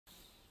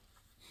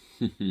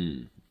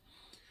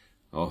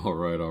All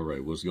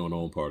right. What's going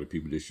on, party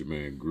people? This your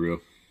man Grill.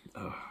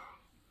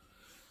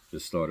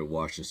 Just started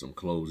washing some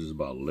clothes. It's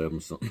about 11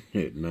 something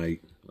at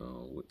night.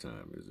 What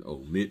time is it?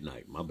 Oh,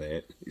 midnight. My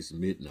bad. It's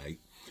midnight.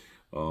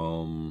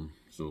 So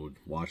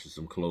washing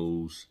some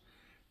clothes,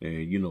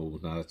 and you know,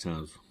 a lot of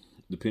times,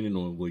 depending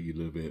on where you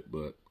live at,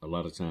 but a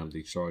lot of times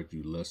they charge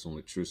you less on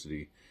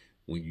electricity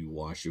when you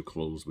wash your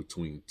clothes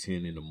between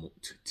 10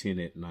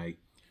 at night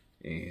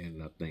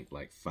and I think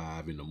like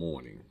 5 in the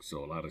morning.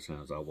 So a lot of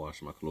times I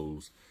wash my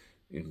clothes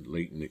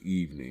late in the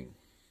evening.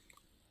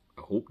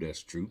 I hope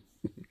that's true.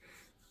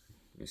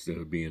 Instead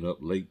of being up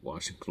late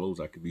washing clothes,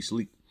 I could be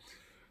asleep.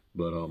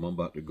 But I'm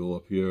about to go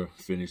up here,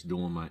 finish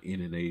doing my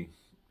NNA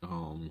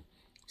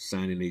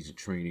signing agent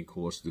training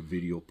course, the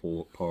video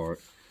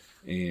part,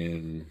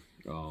 and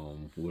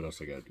what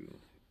else I gotta do?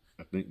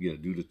 I think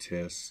do the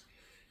test,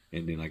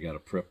 and then I gotta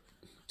prep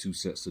 2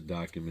 sets of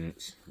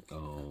documents.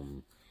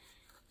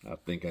 I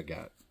think I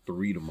got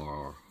 3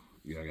 tomorrow.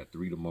 Yeah, I got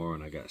 3 tomorrow,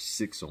 and I got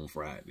 6 on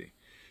Friday.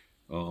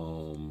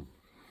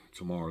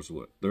 Tomorrow's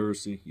what,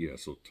 Thursday? Yeah,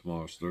 so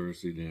tomorrow's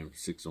Thursday, then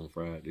 6 on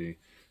Friday.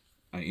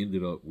 I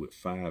ended up with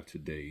 5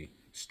 today.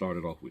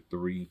 Started off with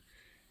 3,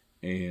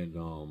 and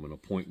an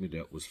appointment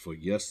that was for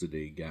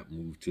yesterday got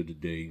moved to the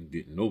day.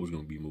 Didn't know it was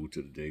going to be moved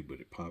to the day,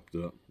 but it popped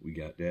up. We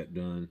got that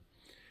done,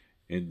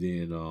 and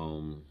then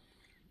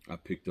I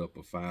picked up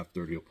a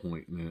 5:30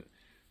 appointment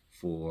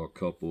for a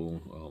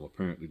couple.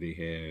 Apparently they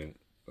had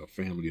a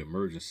family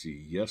emergency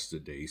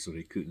yesterday, so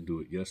they couldn't do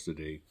it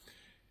yesterday,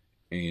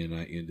 and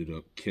I ended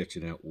up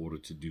catching that order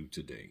to do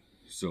today.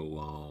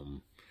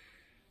 So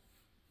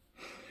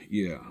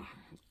yeah,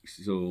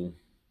 so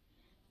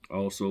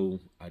also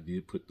I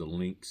did put the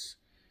links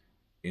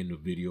in the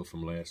video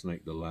from last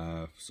night, the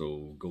live,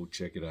 so go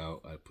check it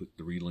out. I put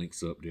 3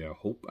 links up there. I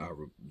hope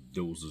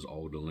those is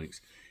all the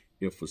links.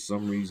 If for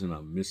some reason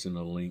I'm missing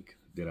a link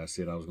that I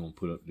said I was going to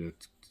put up there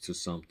to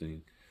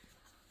something,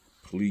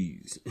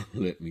 please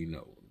let me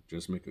know.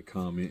 Just make a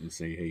comment and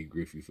say, hey,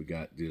 Griff, you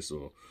forgot this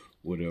or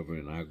whatever,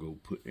 and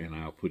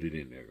I'll put it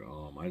in there.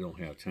 I don't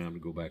have time to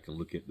go back and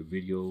look at the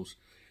videos,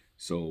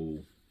 so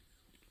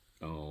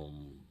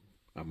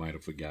I might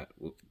have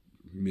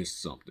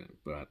missed something,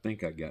 but I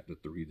think I got the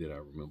 3 that I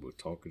remember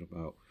talking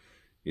about.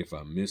 If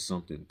I missed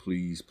something,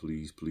 please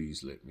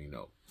let me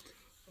know.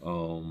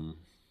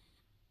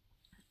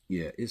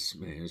 Yeah, it's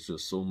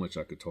just so much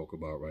I could talk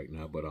about right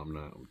now, but I'm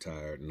not. I'm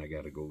tired, and I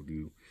got to go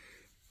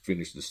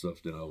finish the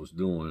stuff that I was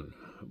doing.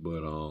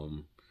 But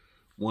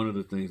one of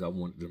the things I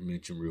wanted to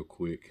mention real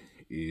quick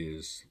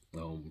is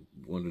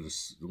one of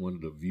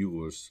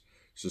the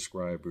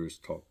subscribers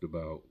talked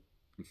about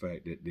the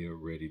fact that they're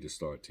ready to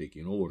start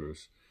taking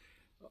orders.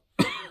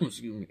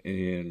 Excuse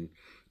me,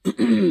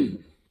 and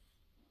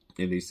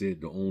they said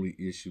the only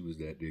issue is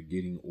that they're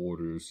getting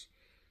orders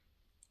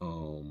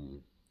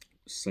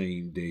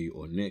same day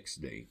or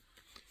next day,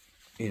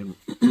 and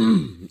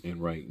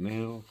and right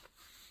now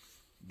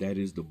that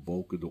is the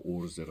bulk of the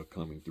orders that are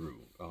coming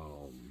through.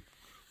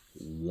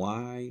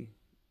 Why?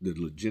 The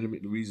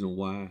legitimate reason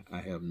why, I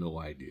have no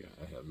idea.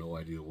 I have no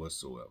idea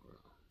whatsoever.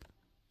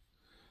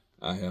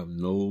 I have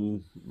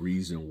no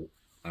reason.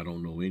 I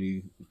don't know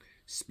any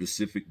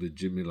specific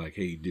legitimate, like,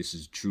 hey, this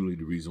is truly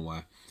the reason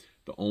why.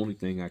 The only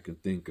thing I can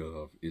think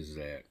of is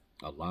that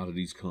a lot of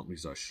these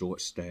companies are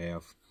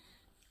short-staffed,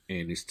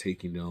 and it's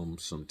taking them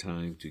some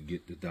time to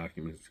get the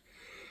documents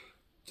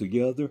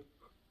together.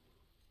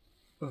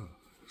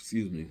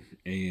 Excuse me,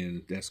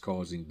 and that's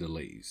causing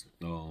delays.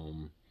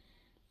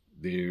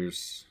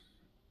 There's,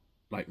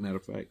 like, matter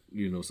of fact,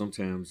 you know,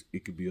 sometimes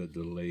it could be a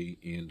delay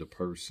in the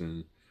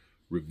person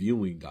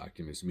reviewing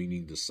documents,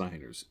 meaning the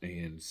signers.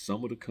 And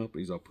some of the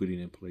companies are putting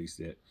in place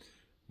that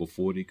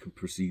before they can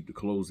proceed to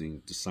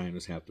closing, the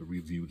signers have to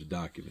review the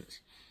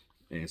documents.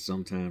 And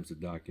sometimes the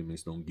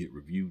documents don't get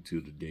reviewed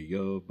till the day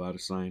of by the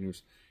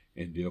signers,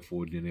 and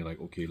therefore then they're like,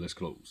 okay, let's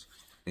close.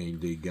 And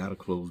they gotta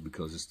close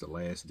because it's the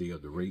last day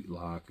of the rate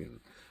lock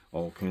and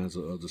all kinds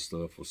of other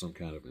stuff, or some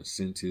kind of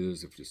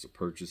incentives. If it's a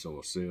purchase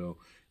or a sale,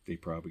 they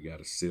probably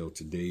gotta sell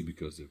today,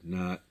 because if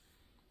not,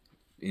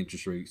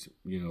 interest rates,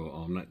 you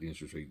know, not the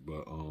interest rate,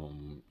 but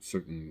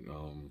certain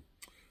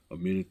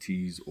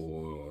amenities,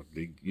 or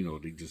they, you know,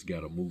 they just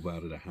got to move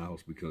out of the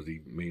house because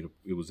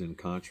it was in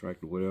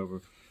contract or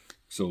whatever.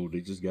 So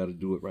they just got to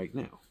do it right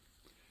now.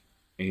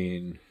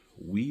 And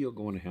we are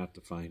going to have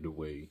to find a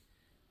way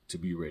to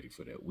be ready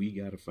for that. We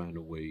got to find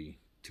a way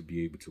to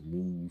be able to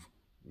move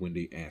when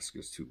they ask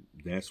us to.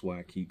 That's why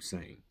I keep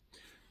saying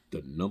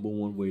the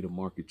 #1 way to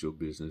market your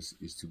business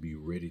is to be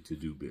ready to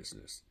do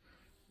business.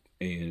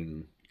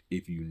 And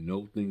if you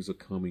know things are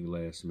coming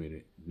last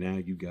minute, now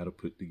you got to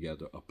put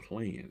together a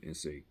plan and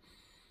say,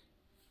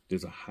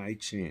 there's a high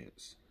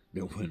chance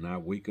that when I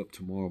wake up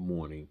tomorrow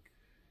morning,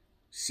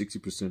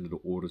 60% of the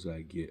orders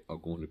I get are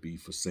going to be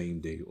for same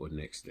day or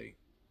next day.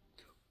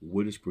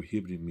 What is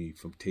prohibiting me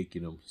from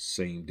taking them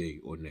same day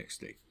or next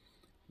day?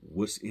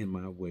 What's in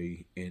my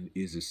way, and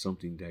is it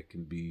something that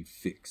can be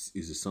fixed?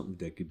 Is it something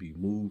that can be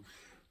moved,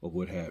 or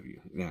what have you?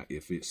 Now,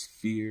 if it's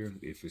fear,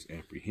 if it's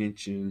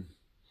apprehension,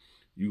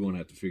 you're going to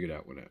have to figure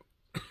that one out.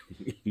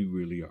 You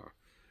really are.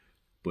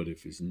 But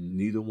if it's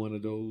neither one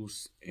of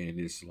those, and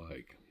it's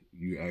like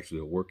you actually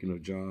are working a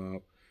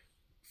job,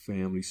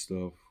 family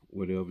stuff,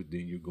 whatever,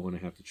 then you're going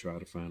to have to try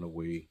to find a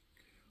way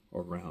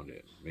around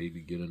it.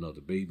 Maybe get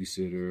another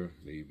babysitter,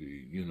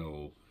 maybe,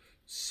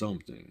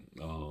 something.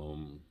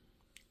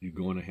 You're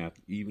going to have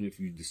to, even if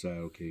you decide,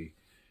 okay,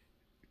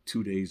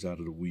 2 days out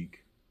of the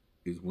week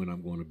is when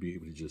I'm going to be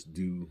able to just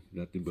do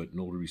nothing but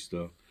notary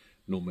stuff.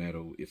 No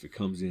matter if it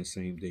comes in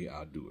same day,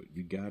 I'll do it.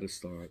 You got to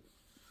start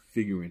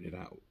figuring it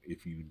out.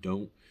 If you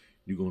don't,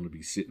 you're going to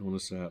be sitting on the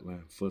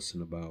sideline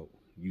fussing about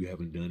you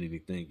haven't done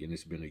anything and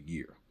it's been a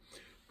year.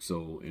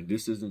 So, and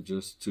this isn't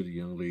just to the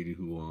young lady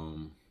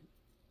who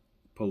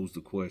posed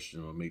the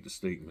question or made the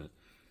statement.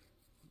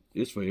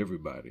 It's for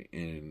everybody,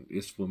 and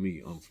it's for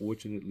me.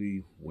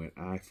 Unfortunately, when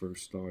I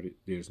first started,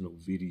 there's no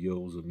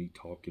videos of me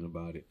talking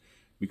about it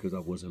because I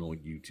wasn't on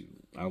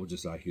YouTube. I was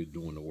just out here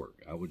doing the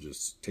work. I was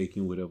just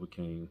taking whatever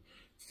came,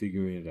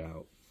 figuring it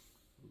out,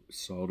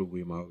 saw the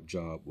way my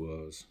job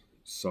was,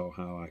 saw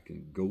how I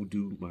can go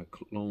do my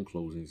loan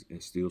closings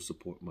and still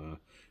support my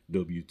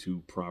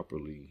W-2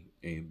 properly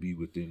and be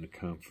within the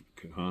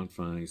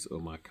confines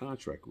of my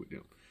contract with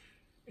them.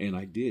 And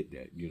I did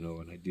that,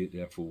 and I did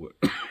that for what,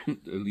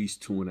 at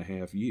least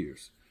 2.5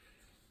 years.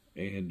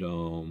 And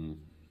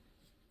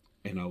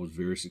I was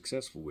very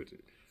successful with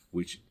it,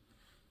 which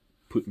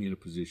put me in a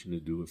position to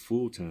do it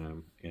full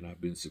time. And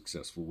I've been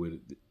successful with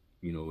it,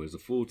 as a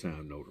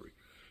full-time notary.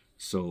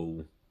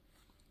 So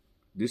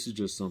this is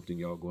just something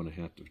y'all going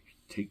to have to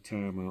take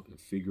time out and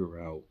figure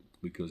out,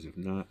 because if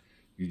not,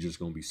 you're just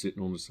going to be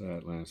sitting on the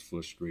sidelines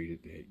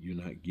frustrated that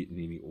you're not getting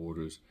any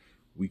orders.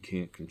 We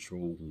can't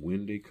control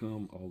when they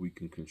come. All we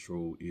can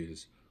control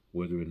is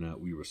whether or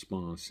not we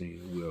respond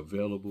saying we're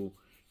available,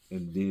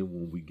 and then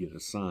when we get a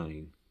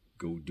sign,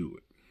 go do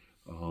it.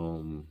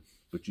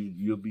 But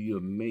you'll be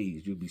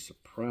amazed, you'll be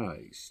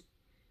surprised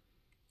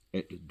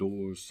at the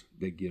doors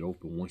that get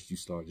open once you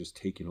start just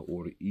taking an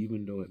order,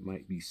 even though it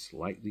might be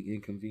slightly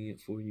inconvenient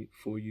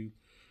for you.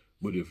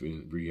 But if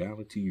in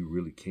reality you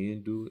really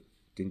can do it,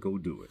 then go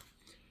do it.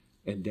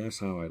 And that's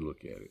how I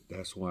look at it.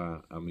 That's why,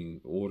 the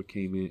order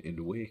came in, and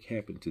the way it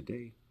happened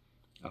today,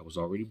 I was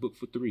already booked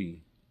for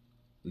 3,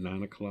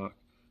 9 o'clock,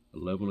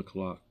 11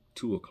 o'clock,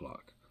 2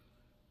 o'clock.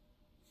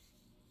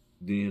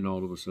 Then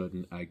all of a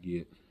sudden I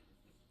get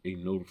a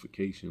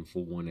notification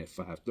for one at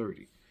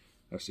 5:30.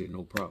 I said,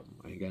 no problem.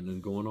 I ain't got nothing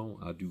going on.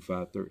 I'll do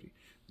 5:30.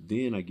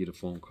 Then I get a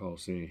phone call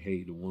saying,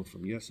 hey, the one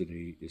from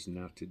yesterday is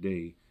not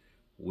today.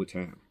 What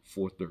time?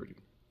 4:30.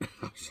 I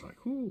was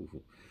like,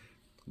 ooh.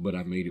 But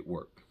I made it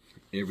work.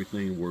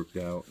 Everything worked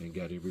out and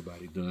got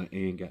everybody done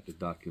and got the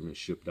documents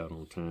shipped out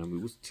on time.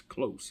 It was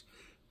close,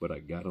 but I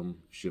got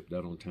them shipped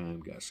out on time,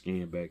 got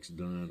scan backs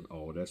done,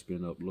 all that's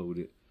been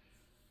uploaded,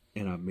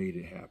 and I made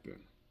it happen.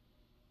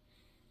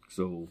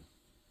 So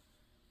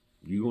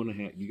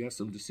you got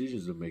some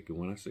decisions to make. And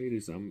when I say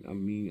this,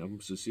 I'm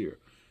sincere.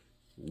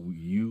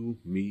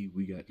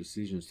 We got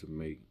decisions to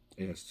make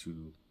as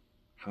to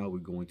how we're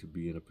going to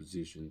be in a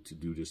position to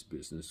do this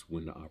business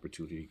when the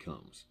opportunity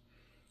comes.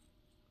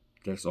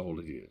 That's all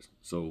it is.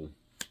 So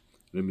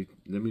let me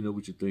know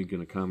what you think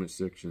in the comment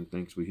section.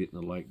 Thanks for hitting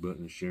the like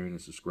button, sharing,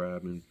 and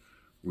subscribing.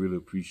 Really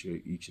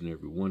appreciate each and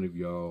every one of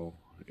y'all.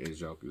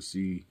 As y'all can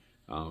see,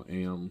 I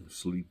am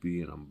sleepy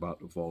and I'm about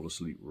to fall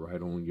asleep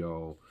right on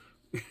y'all.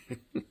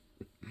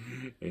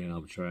 And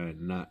I'm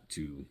trying not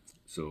to.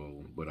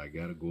 So, but I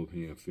gotta go up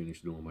here and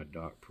finish doing my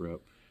doc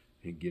prep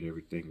and get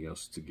everything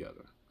else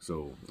together.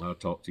 So I'll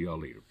talk to y'all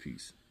later.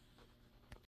 Peace.